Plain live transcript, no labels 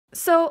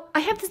So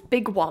I have this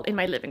big wall in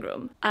my living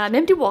room, an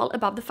empty wall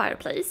above the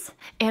fireplace,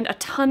 and a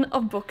ton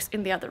of books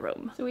in the other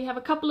room. So we have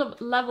a couple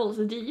of levels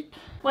deep.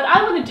 What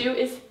I want to do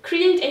is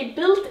create a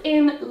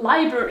built-in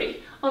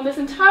library on this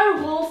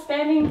entire wall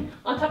spanning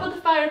on top of the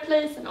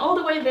fireplace and all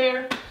the way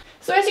there.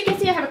 So as you can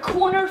see, I have a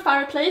corner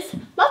fireplace,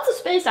 lots of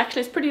space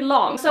actually, it's pretty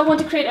long. So I want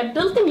to create a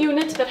built-in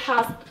unit that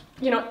has,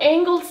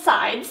 angled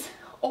sides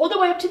all the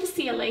way up to the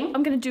ceiling.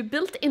 I'm gonna do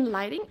built-in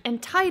lighting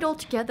and tie it all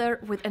together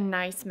with a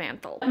nice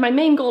mantle. And my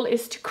main goal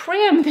is to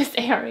cram this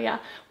area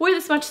with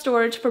as much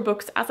storage for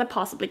books as I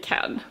possibly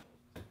can.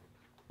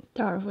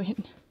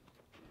 Darwin,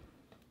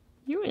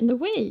 you're in the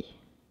way.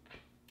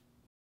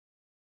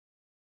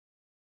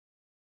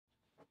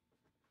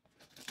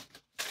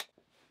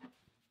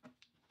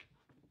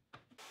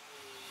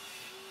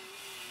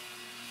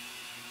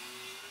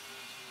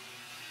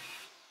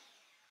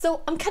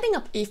 So I'm cutting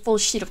up a full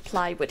sheet of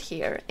plywood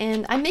here,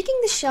 and I'm making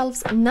the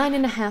shelves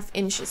 9.5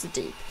 inches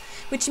deep,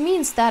 which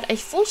means that a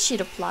full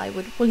sheet of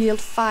plywood will yield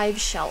 5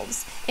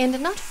 shelves,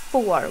 and not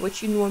 4,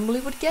 which you normally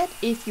would get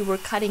if you were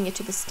cutting it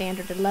to the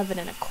standard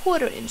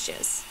 11.25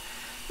 inches.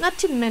 Not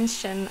to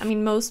mention,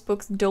 most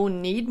books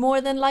don't need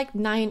more than like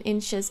 9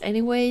 inches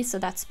anyway, so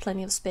that's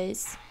plenty of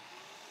space.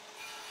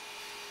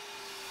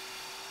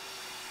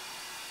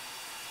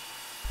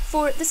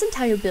 For this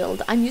entire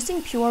build, I'm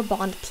using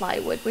Purebond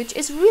Plywood, which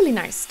is really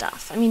nice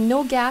stuff.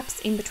 No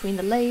gaps in between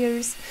the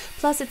layers,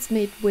 plus it's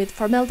made with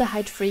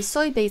formaldehyde-free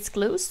soy-based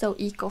glue, so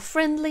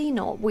eco-friendly,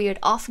 no weird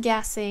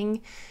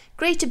off-gassing.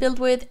 Great to build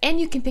with,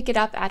 and you can pick it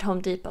up at Home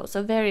Depot,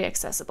 so very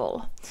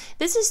accessible.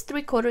 This is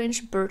 3/4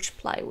 inch birch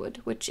plywood,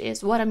 which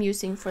is what I'm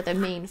using for the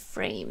main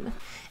frame.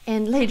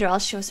 And later I'll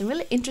show some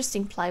really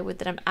interesting plywood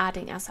that I'm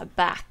adding as a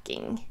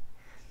backing.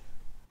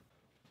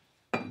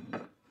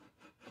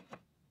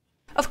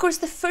 Of course,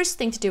 the first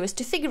thing to do is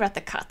to figure out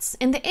the cuts,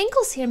 and the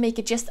angles here make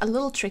it just a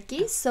little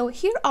tricky, so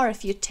here are a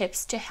few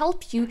tips to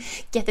help you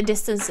get the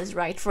distances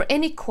right for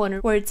any corner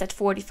where it's at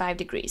 45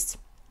 degrees.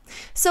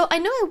 So I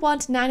know I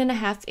want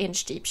 9.5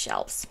 inch deep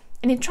shelves,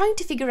 and in trying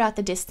to figure out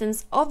the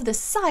distance of the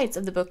sides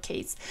of the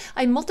bookcase,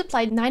 I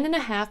multiplied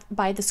 9.5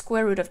 by the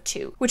square root of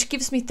 2, which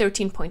gives me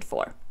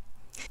 13.4.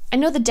 I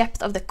know the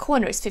depth of the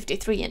corner is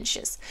 53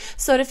 inches,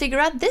 so to figure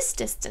out this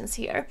distance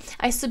here,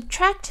 I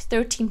subtract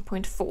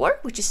 13.4,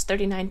 which is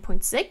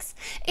 39.6,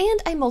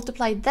 and I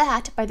multiply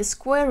that by the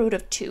square root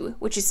of 2,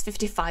 which is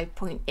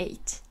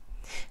 55.8.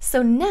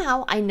 So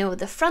now I know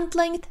the front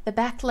length, the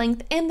back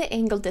length, and the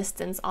angle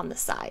distance on the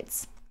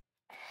sides.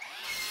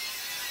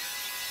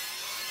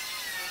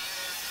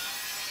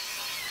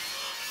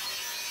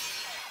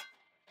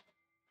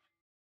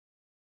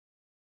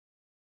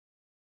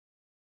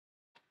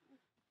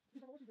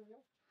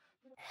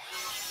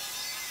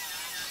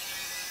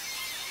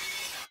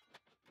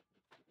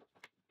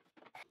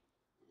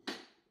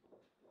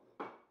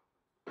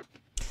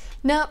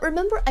 Now,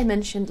 remember I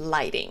mentioned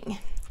lighting.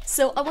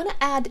 So I want to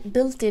add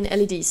built-in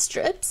LED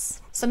strips.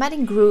 So I'm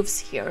adding grooves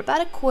here, about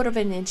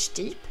 1/4 inch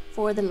deep,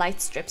 for the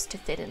light strips to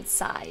fit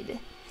inside.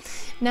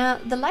 Now,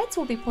 the lights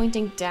will be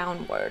pointing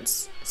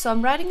downwards. So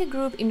I'm writing a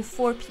groove in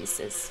 4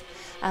 pieces,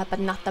 but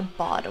not the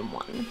bottom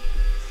one.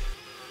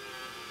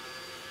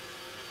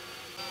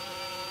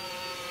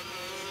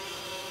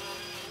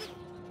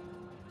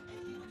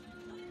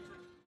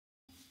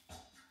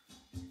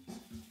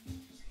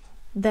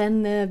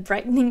 Then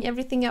brightening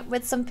everything up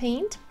with some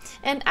paint.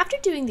 And after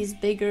doing these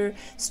bigger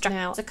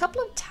stripes a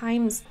couple of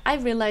times, I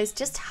realized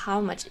just how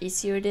much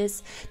easier it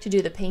is to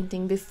do the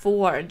painting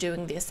before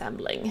doing the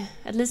assembling,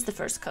 at least the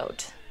first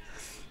coat.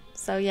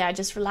 So yeah,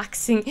 just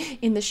relaxing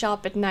in the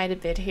shop at night a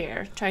bit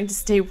here, trying to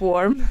stay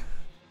warm.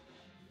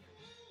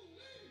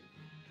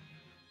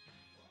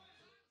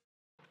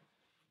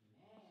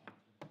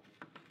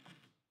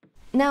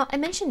 Now, I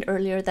mentioned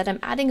earlier that I'm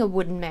adding a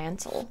wooden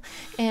mantle,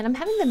 and I'm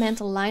having the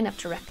mantle line up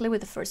directly with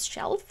the first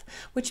shelf,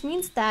 which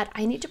means that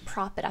I need to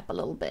prop it up a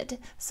little bit.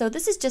 So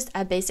this is just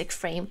a basic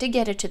frame to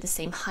get it to the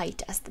same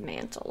height as the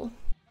mantle.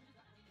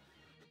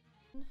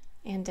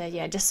 And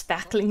yeah, just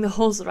spackling the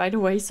holes right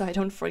away so I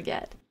don't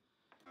forget.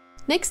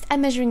 Next, I'm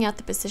measuring out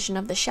the position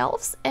of the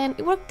shelves, and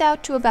it worked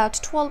out to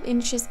about 12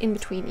 inches in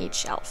between each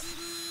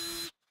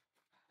shelf.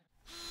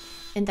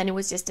 And then it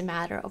was just a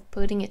matter of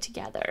putting it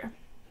together.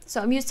 So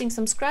I'm using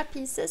some scrap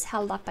pieces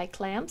held up by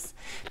clamps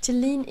to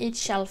lean each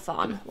shelf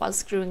on while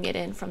screwing it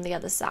in from the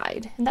other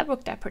side, and that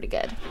worked out pretty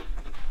good.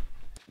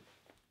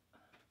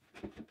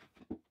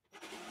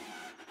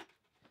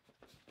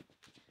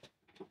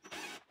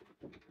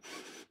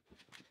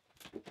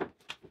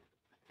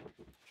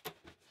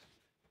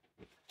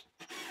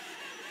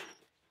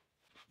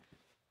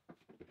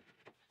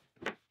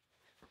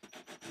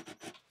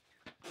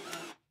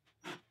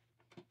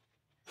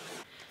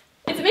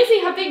 It's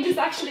amazing how big this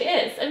actually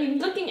is.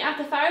 Looking at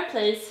the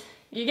fireplace,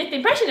 you get the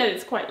impression that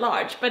it's quite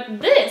large, but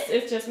this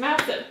is just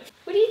massive.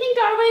 What do you think,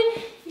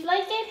 Darwin? You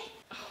like it?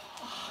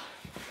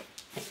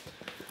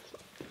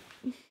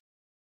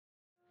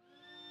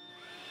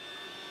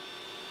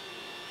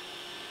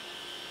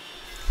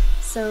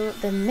 So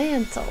the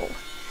mantle.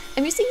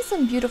 I'm using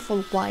some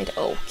beautiful white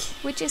oak,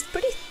 which is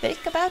pretty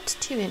thick, about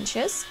 2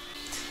 inches.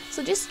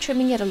 So just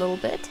trimming it a little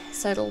bit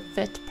so it'll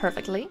fit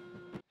perfectly.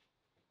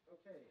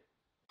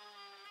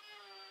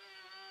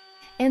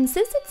 And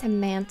since it's a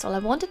mantle, I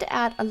wanted to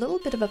add a little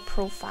bit of a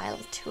profile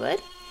to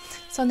it.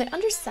 So on the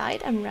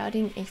underside, I'm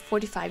routing a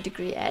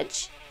 45-degree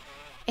edge,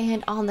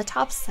 and on the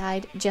top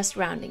side, just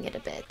rounding it a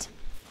bit.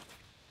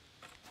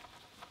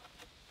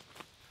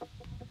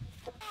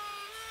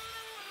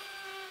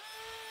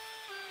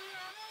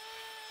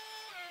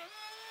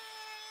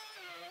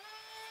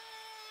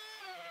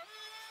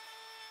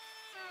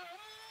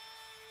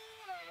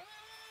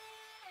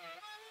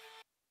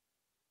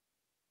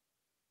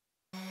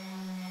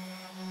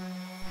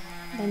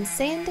 Then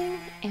sanding,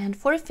 and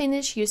for a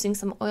finish using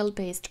some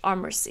oil-based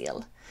armor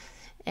seal.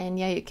 And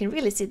yeah, you can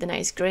really see the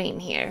nice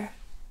grain here.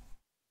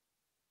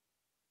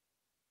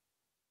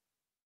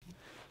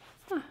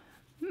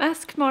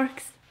 Mask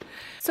marks.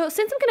 So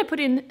since I'm going to put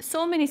in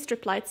so many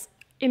strip lights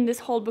in this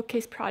whole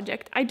bookcase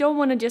project, I don't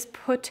want to just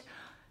put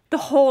the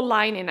whole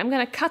line in. I'm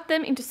going to cut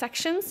them into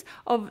sections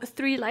of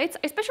 3 lights.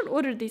 I special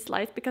ordered these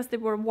lights because they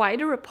were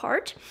wider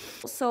apart.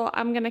 So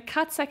I'm going to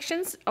cut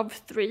sections of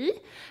 3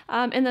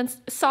 and then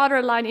solder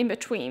a line in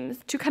between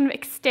to kind of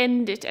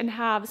extend it and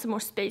have some more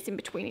space in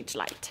between each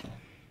light.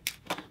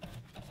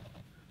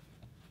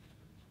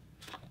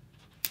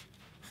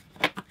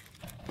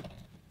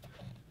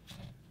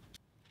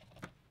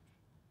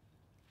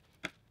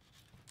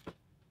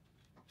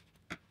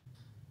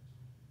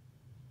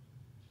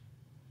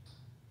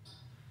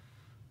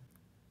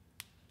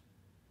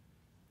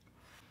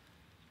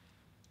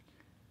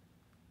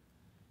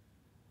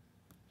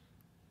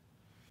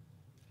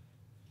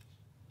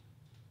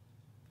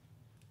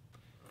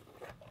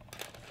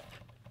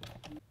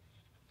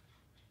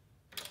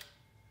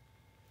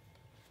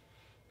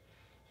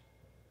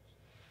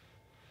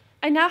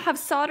 I now have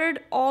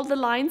soldered all the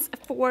lines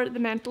for the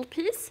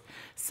mantelpiece.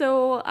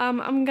 So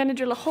I'm going to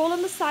drill a hole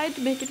on the side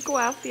to make it go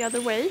out the other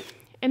way.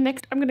 And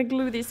next I'm going to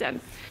glue these in.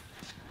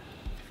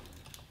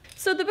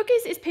 So the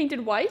bookcase is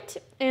painted white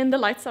and the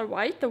lights are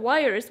white. The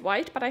wire is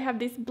white, but I have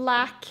this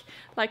black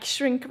like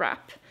shrink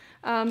wrap.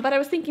 But I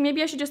was thinking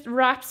maybe I should just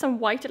wrap some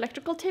white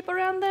electrical tape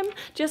around them,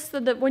 just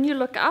so that when you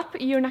look up,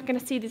 you're not going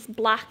to see these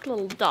black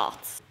little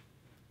dots.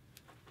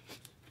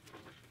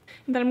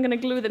 And then I'm going to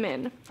glue them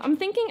in. I'm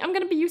thinking I'm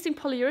going to be using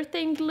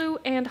polyurethane glue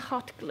and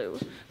hot glue.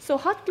 So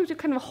hot glue to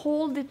kind of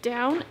hold it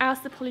down as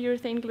the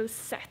polyurethane glue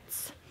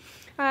sets.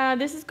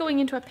 This is going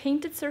into a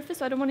painted surface,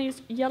 so I don't want to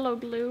use yellow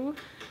glue.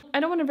 I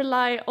don't want to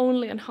rely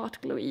only on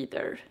hot glue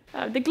either.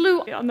 The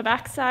glue on the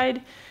back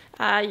side,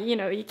 you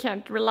know, you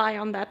can't rely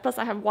on that. Plus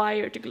I have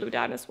wire to glue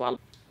down as well.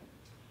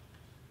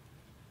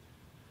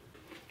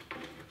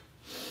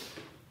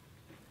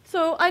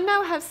 So I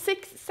now have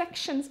 6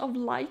 sections of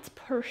light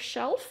per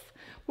shelf,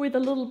 with a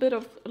little bit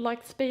of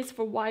like space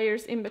for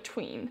wires in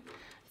between.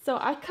 So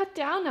I cut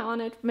down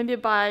on it maybe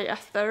by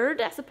 1/3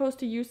 as opposed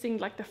to using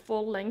like the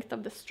full length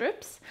of the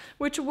strips,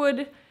 which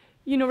would,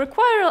 you know,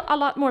 require a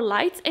lot more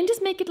lights and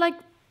just make it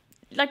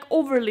like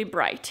overly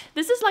bright.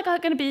 This is like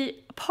going to be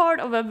part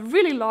of a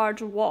really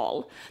large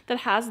wall that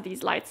has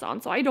these lights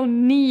on, so I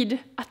don't need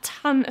a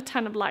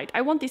ton of light.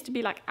 I want these to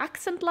be like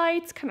accent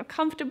lights, kind of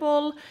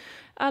comfortable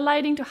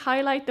lighting to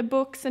highlight the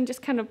books and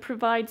just kind of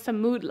provide some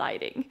mood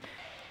lighting.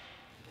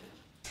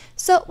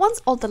 So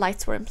once all the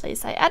lights were in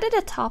place, I added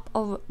a top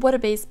of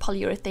water-based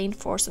polyurethane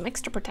for some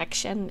extra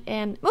protection,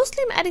 and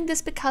mostly I'm adding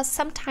this because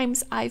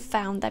sometimes I've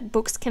found that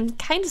books can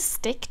kind of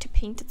stick to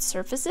painted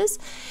surfaces,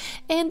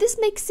 and this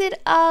makes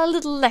it a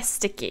little less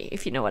sticky,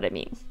 if you know what I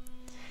mean.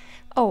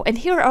 Oh, and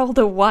here are all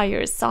the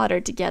wires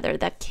soldered together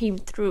that came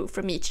through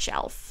from each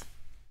shelf.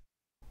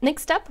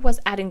 Next up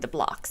was adding the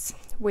blocks,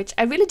 which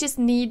I really just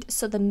need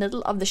so the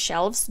middle of the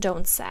shelves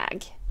don't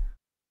sag.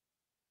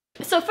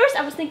 So first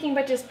I was thinking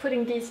about just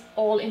putting these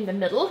all in the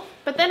middle,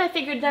 but then I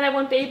figured then I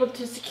won't be able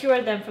to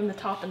secure them from the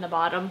top and the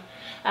bottom.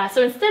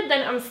 So instead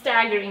then I'm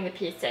staggering the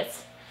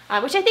pieces,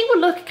 which I think will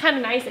look kind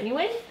of nice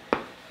anyway.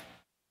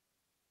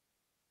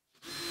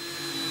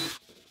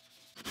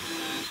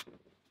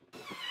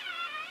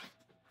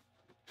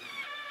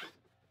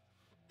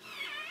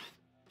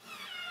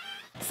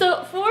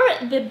 So for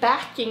the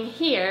backing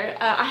here,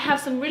 I have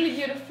some really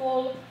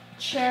beautiful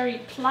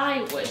cherry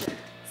plywood.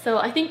 So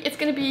I think it's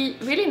going to be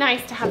really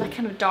nice to have that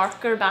kind of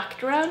darker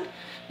background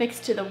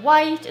next to the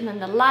white and then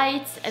the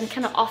lights and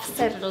kind of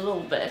offset it a little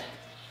bit.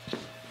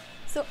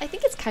 So I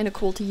think it's kind of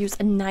cool to use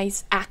a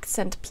nice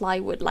accent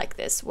plywood like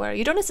this, where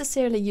you don't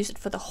necessarily use it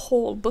for the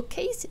whole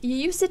bookcase, you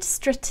use it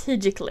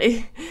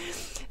strategically.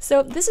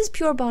 So this is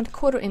Purebond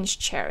 1/4-inch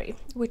cherry,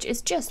 which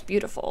is just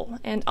beautiful.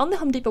 And on the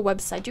Home Depot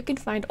website you can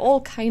find all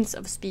kinds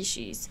of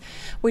species,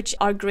 which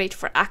are great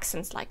for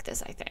accents like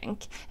this, I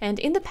think. And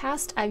in the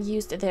past I've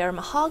used their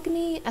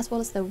mahogany as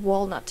well as the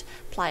walnut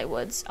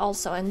plywoods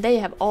also, and they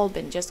have all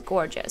been just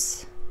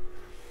gorgeous.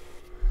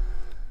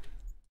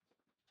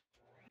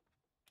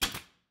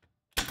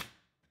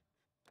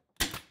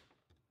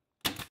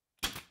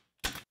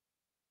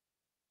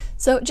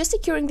 So just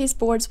securing these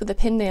boards with a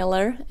pin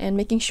nailer and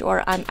making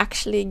sure I'm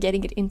actually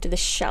getting it into the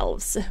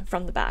shelves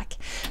from the back,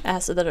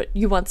 so that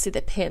you won't see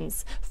the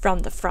pins from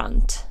the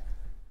front.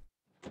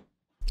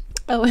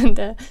 Oh, and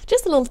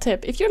just a little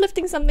tip, if you're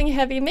lifting something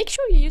heavy, make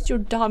sure you use your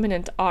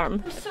dominant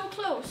arm. We're so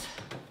close.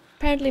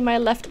 Apparently my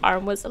left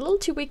arm was a little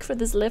too weak for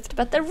this lift,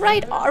 but the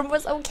right arm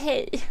was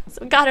okay,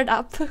 so got it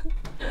up.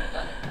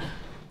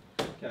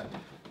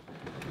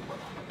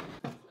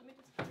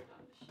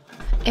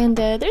 And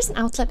there's an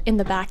outlet in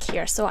the back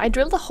here, so I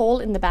drilled a hole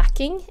in the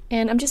backing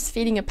and I'm just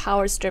feeding a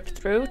power strip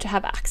through to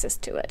have access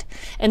to it.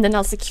 And then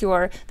I'll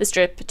secure the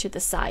strip to the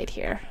side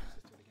here.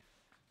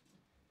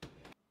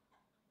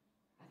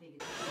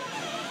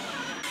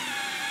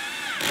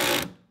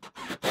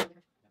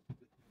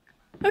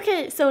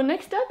 Okay, so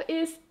next up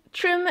is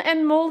trim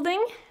and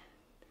molding.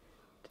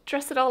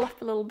 Dress it all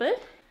up a little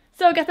bit.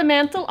 So I got the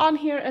mantle on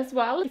here as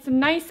well. It's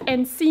nice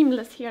and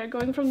seamless here,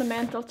 going from the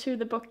mantle to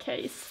the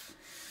bookcase.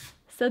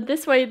 So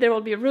this way there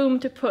will be room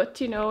to put,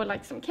 you know,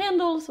 like some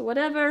candles or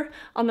whatever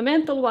on the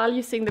mantle while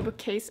using the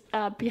bookcase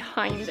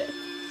behind it.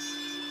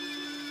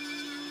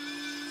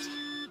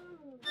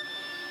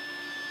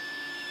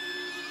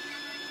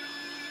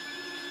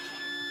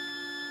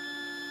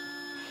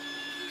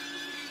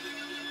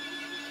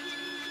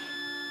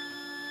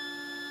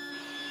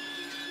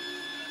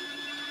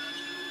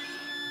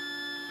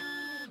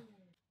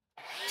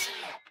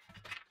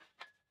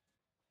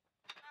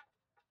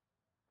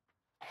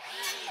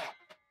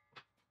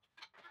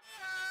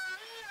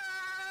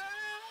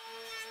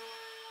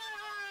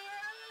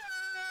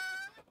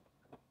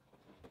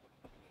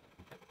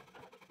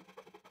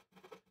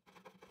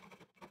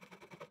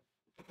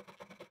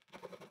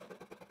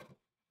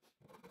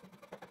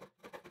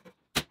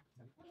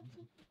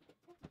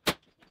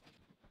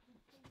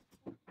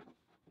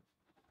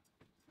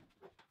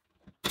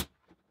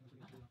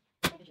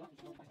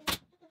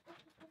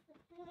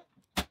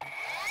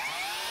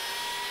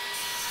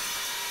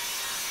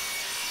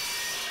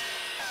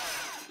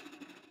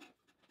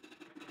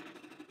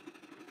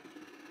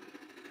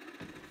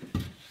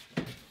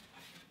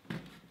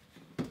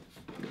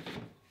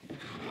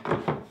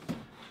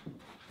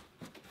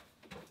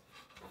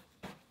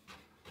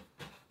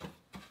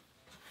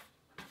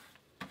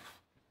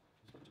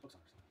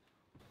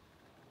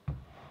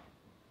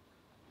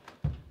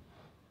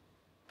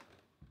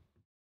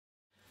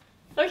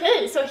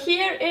 Okay, so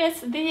here is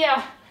the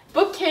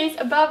bookcase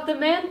above the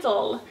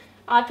mantle.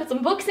 I put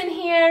some books in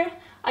here.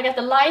 I got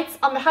the lights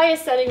on the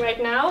highest setting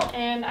right now,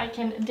 and I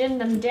can dim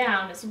them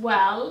down as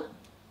well.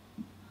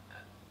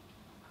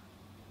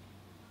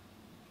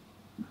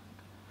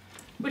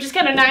 Which is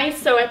kind of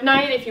nice, so at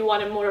night if you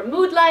wanted more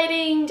mood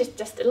lighting,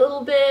 just a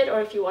little bit,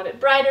 or if you want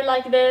it brighter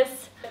like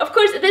this. Of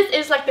course, this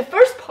is like the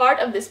first part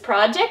of this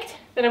project.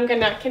 Then I'm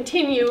gonna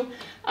continue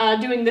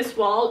doing this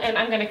wall, and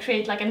I'm gonna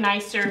create like a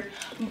nicer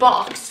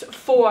box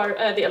for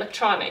the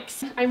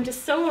electronics. I'm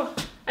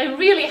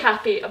really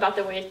happy about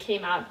the way it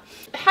came out.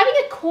 Having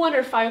a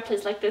corner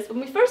fireplace like this, when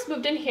we first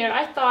moved in here,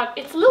 I thought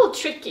it's a little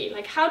tricky.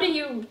 Like, how do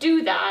you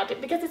do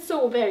that? Because it's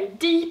so very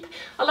deep.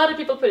 A lot of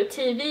people put a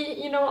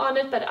TV, you know, on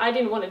it, but I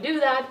didn't want to do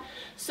that.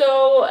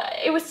 So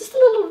it was just a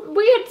little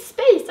weird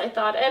space, I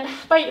thought. And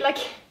by like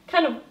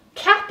kind of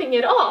capping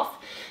it off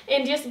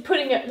and just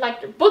putting it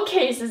like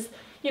bookcases,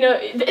 you know,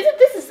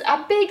 this is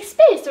a big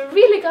space. So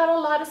really got a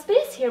lot of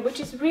space here, which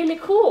is really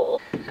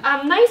cool.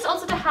 Nice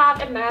also to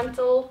have a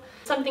mantle,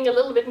 something a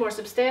little bit more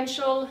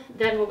substantial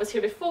than what was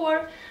here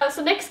before.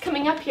 So next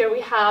coming up here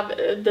we have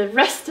the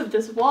rest of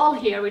this wall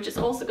here, which is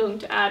also going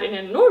to add an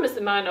enormous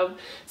amount of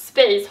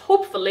space,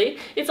 hopefully.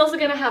 It's also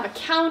going to have a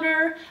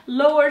counter,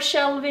 lower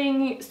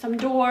shelving, some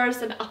doors,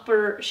 and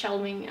upper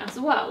shelving as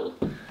well.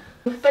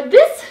 But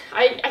this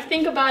I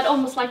think about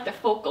almost like the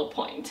focal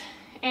point.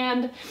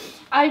 And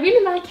I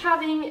really like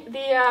having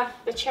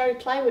the cherry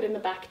plywood in the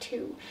back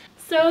too.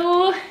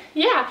 So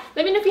yeah,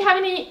 let me know if you have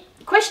any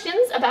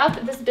questions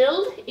about this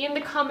build in the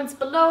comments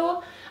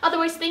below.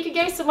 Otherwise, thank you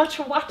guys so much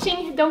for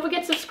watching. Don't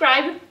forget to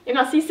subscribe, and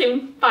I'll see you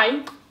soon.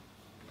 Bye!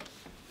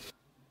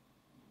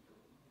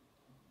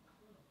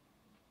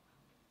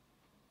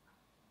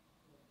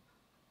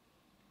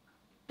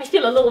 I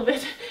feel a little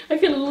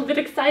bit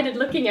excited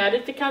looking at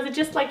it, because it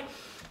just like,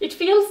 it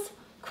feels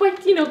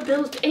quite, you know,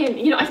 built in.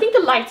 You know, I think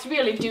the lights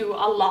really do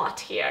a lot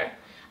here.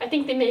 I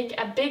think they make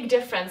a big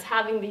difference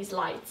having these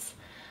lights.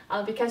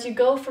 Because you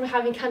go from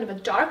having kind of a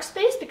dark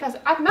space, because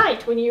at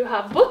night when you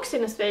have books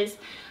in a space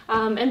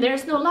and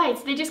there's no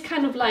lights, they just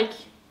kind of like,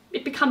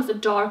 it becomes a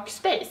dark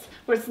space,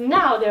 whereas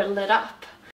now they're lit up.